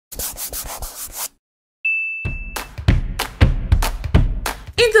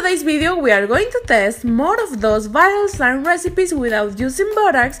today's video, we are going to test more of those viral slime recipes without using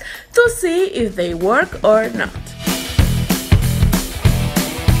BORAX to see if they work or not.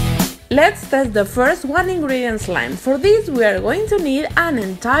 Let's test the first one ingredient slime. For this, we are going to need an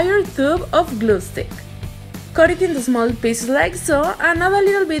entire tube of glue stick. Cut it into small pieces like so and add a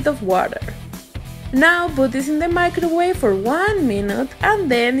little bit of water. Now put this in the microwave for 1 minute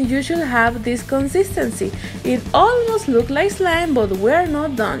and then you should have this consistency. It almost looks like slime, but we're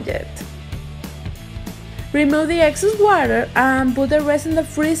not done yet. Remove the excess water and put the rest in the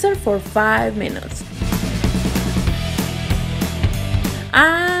freezer for 5 minutes.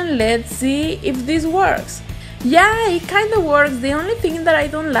 And let's see if this works. Yeah, it kinda works. The only thing that I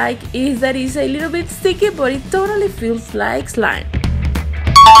don't like is that it's a little bit sticky, but it totally feels like slime.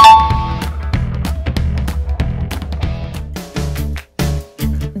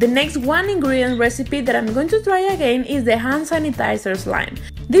 The next one ingredient recipe that I'm going to try again is the hand sanitizer slime.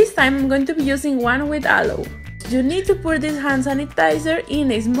 This time I'm going to be using one with aloe. You need to put this hand sanitizer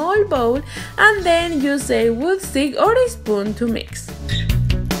in a small bowl and then use a wood stick or a spoon to mix.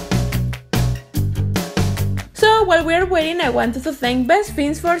 So while we are waiting, I wanted to thank Best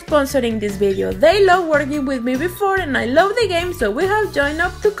Fiends for sponsoring this video. They love working with me before and I love the game, so we have joined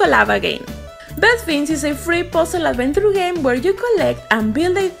up to collab again. Best Fiends is a free puzzle adventure game where you collect and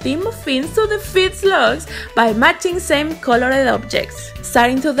build a team of fins to defeat slugs by matching same colored objects.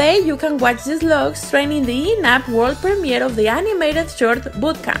 Starting today, you can watch these slugs train in the in-app world premiere of the animated short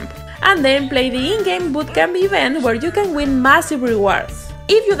Bootcamp, and then play the in-game Bootcamp event where you can win massive rewards.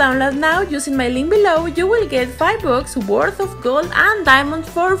 If you download now using my link below, you will get $5 worth of gold and diamonds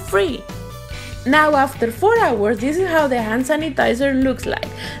for free. Now after 4 hours, this is how the hand sanitizer looks like.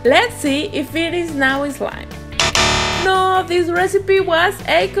 Let's see if it is now slime. No, this recipe was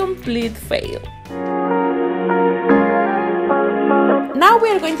a complete fail. Now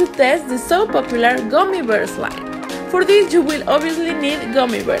we are going to test the so popular Gummy Bears Slime. For this you will obviously need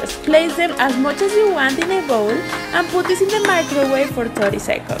gummy bears. Place them as much as you want in a bowl and put this in the microwave for 30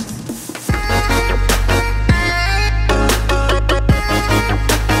 seconds.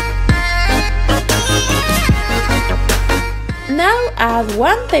 Now add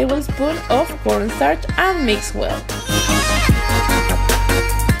 1 tablespoon of cornstarch and mix well.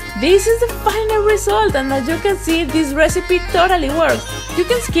 This is the final result, and as you can see, this recipe totally works. You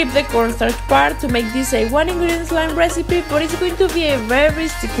can skip the cornstarch part to make this a 1 ingredient slime recipe, but it's going to be a very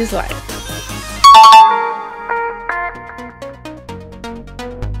sticky slime.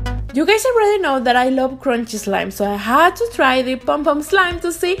 You guys already know that I love crunchy slime, so I had to try the Pomp Pomp Slime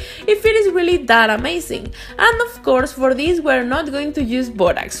to see if it is really that amazing. And of course, for this we're not going to use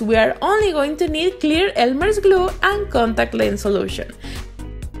BORAX, we are only going to need clear Elmer's glue and contact lens solution.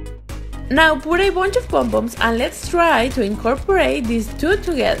 Now put a bunch of pom-poms and let's try to incorporate these two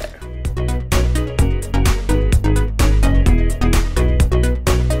together.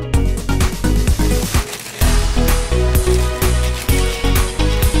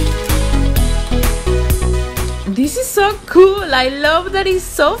 This is so cool! I love that it's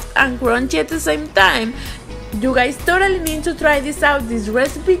soft and crunchy at the same time. You guys totally need to try this out. This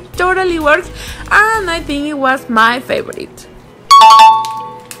recipe totally works and I think it was my favorite.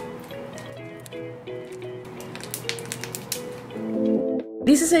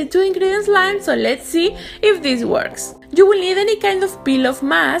 This is a 2 ingredient slime, so let's see if this works. You will need any kind of peel-off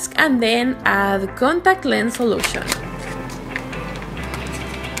mask and then add contact lens solution.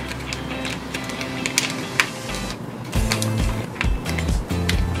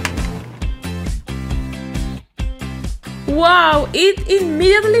 Wow, it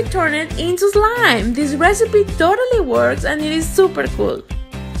immediately turned it into slime! This recipe totally works and it is super cool.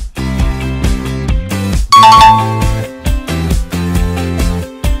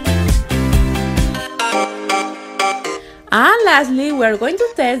 And lastly, we are going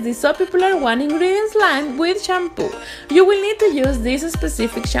to test the so popular 1 ingredient slime with shampoo. You will need to use this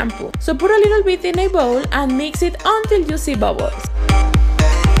specific shampoo, so put a little bit in a bowl and mix it until you see bubbles.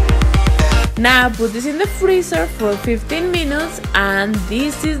 Now put this in the freezer for 15 minutes and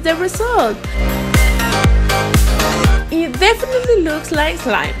this is the result. It definitely looks like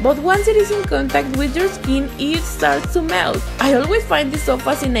slime, but once it is in contact with your skin, it starts to melt. I always find this so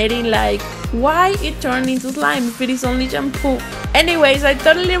fascinating, like why it turned into slime if it is only shampoo. Anyways, I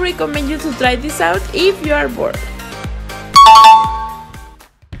totally recommend you to try this out if you are bored.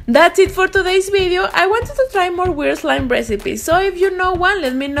 That's it for today's video. I wanted to try more weird slime recipes, so if you know one,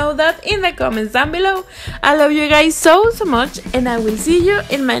 let me know that in the comments down below. I love you guys so much and I will see you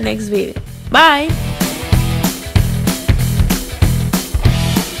in my next video. Bye!